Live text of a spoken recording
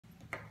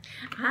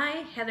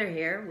Hi, Heather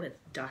here with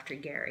Dr.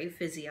 Gary,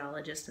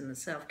 physiologist and the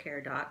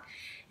self-care doc.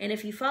 And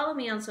if you follow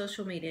me on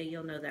social media,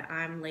 you'll know that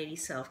I'm Lady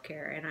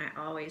Self-Care and I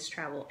always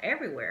travel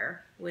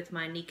everywhere with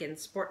my Nikken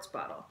sports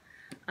bottle.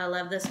 I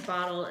love this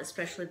bottle,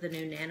 especially the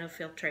new nano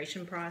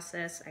filtration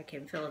process. I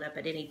can fill it up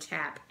at any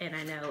tap and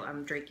I know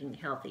I'm drinking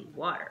healthy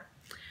water.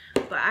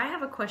 But I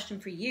have a question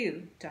for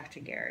you, Dr.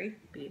 Gary,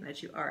 being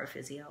that you are a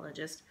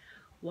physiologist.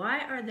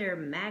 Why are there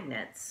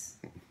magnets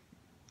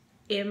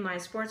in my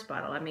sports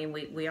bottle? I mean,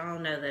 we all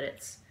know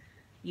that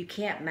you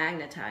can't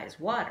magnetize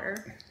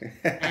water,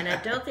 and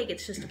I don't think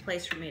it's just a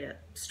place for me to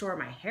store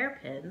my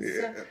hairpins.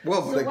 Yeah.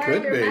 Well, so it why could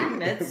are there be.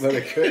 magnets? But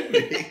it could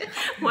be.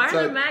 Why are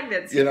So, there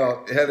magnets? You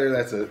know, Heather,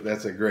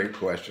 that's a great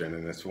question,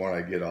 and it's one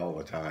I get all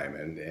the time.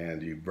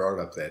 And you brought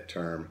up that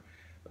term,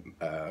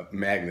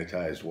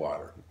 magnetized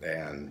water,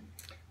 and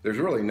there's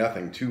really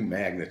nothing to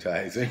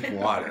magnetize in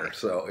water,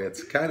 so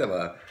it's kind of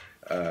a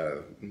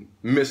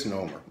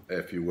misnomer,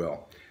 if you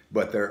will.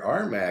 But there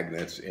are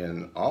magnets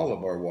in all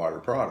of our water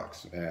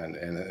products, and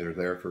they're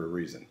there for a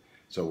reason.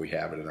 So we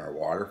have it in our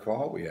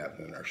waterfall, we have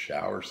it in our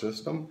shower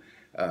system,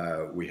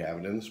 we have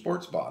it in the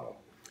sports bottle.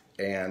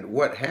 And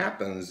what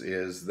happens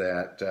is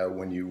that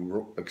when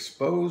you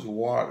expose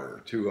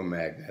water to a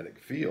magnetic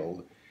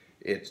field,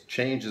 it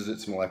changes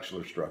its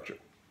molecular structure.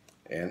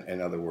 And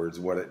in other words,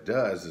 what it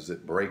does is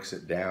it breaks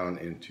it down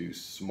into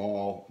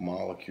small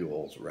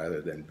molecules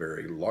rather than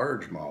very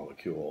large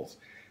molecules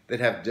that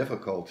have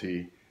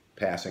difficulty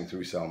passing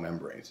through cell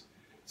membranes.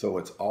 So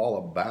it's all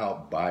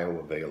about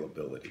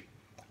bioavailability.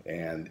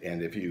 And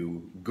if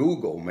you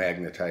Google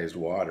magnetized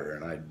water,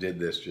 and I did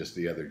this just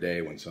the other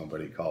day when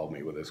somebody called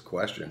me with this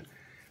question,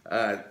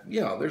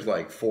 you know, there's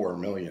like 4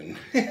 million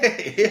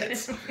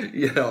hits,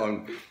 you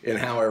know, in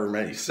however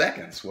many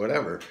seconds,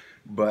 whatever.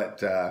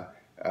 But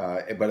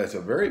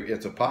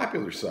it's a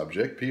popular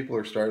subject. People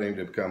are starting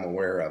to become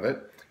aware of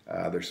it.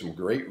 There's some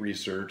great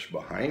research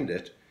behind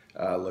it,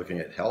 looking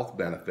at health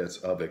benefits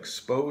of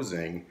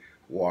exposing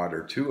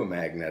water to a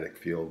magnetic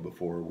field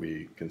before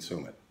we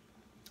consume it.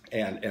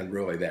 And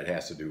really that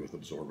has to do with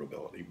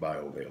absorbability,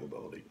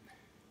 bioavailability.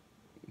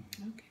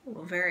 Okay,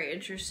 well, very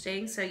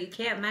interesting. So you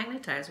can't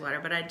magnetize water,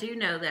 but I do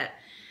know that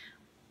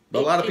A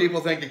lot of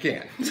people think you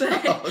can.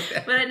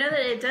 But I know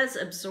that it does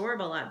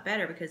absorb a lot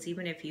better, because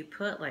even if you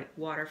put like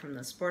water from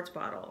the sports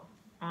bottle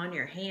on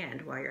your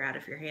hand while you're out,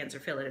 if your hands are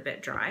feeling a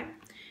bit dry,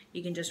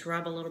 you can just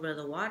rub a little bit of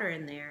the water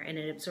in there and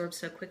it absorbs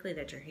so quickly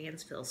that your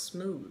hands feel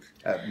smooth.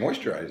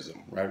 Moisturizes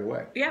them right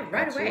away. Yeah,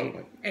 right Absolutely.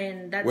 away.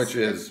 And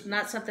that's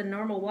not something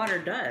normal water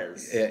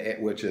does.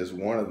 Which is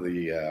one of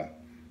the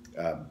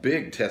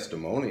big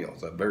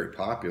testimonials, a very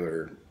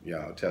popular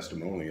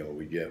testimonial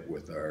we get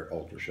with our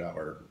Ultra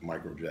Shower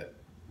Microjet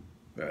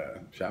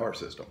shower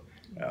system.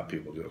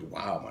 People just,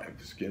 wow, my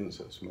skin is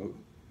so smooth.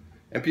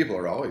 And people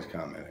are always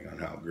commenting on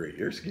how great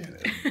your skin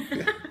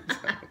is.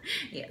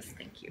 Yes,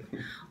 thank you.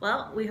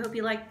 Well, we hope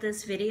you liked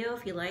this video.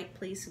 If you like,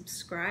 please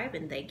subscribe,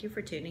 and thank you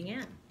for tuning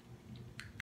in.